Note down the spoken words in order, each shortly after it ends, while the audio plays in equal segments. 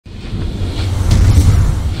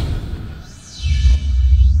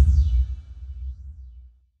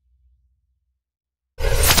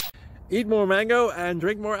Eat more mango and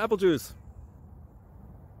drink more apple juice.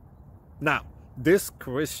 Now, this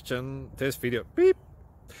video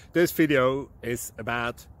is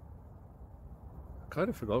about, I kind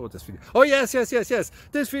of forgot what this video. Oh yes.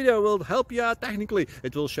 This video will help you out technically.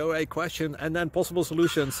 It will show a question and then possible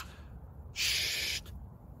solutions. Shh.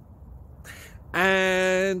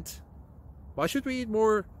 And why should we eat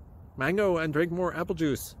more mango and drink more apple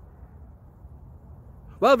juice?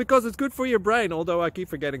 Well, because it's good for your brain, although I keep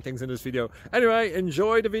forgetting things in this video. Anyway,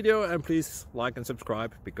 enjoy the video and please like and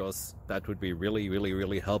subscribe, because that would be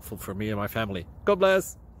really helpful for me and my family. God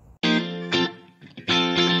bless!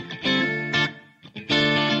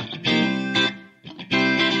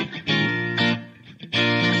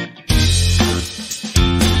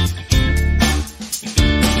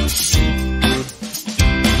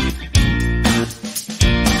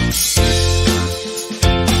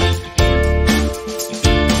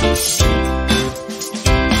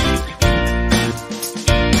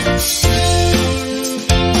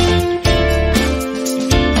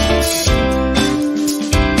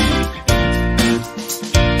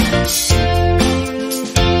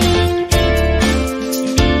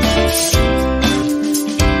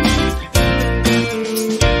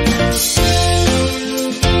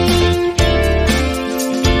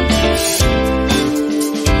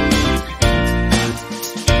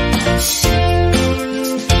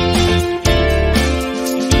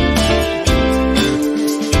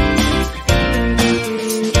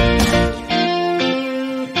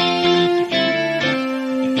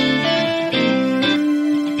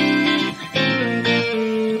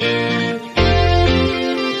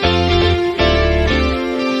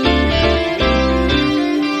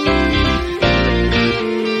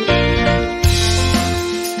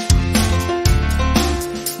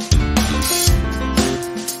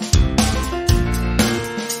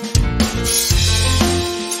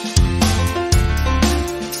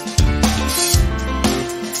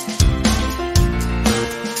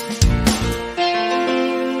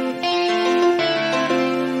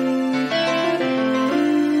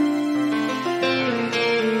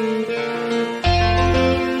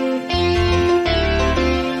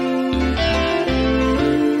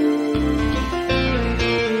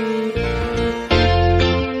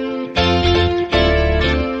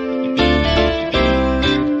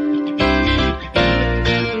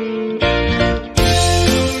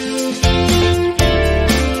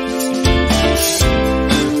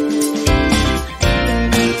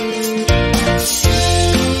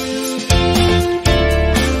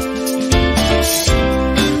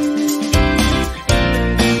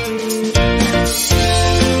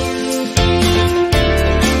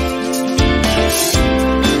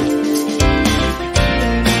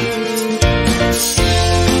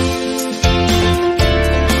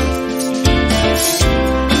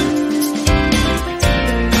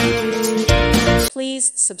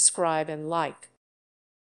 Please subscribe and like.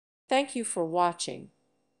 Thank you for watching.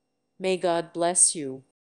 May God bless you.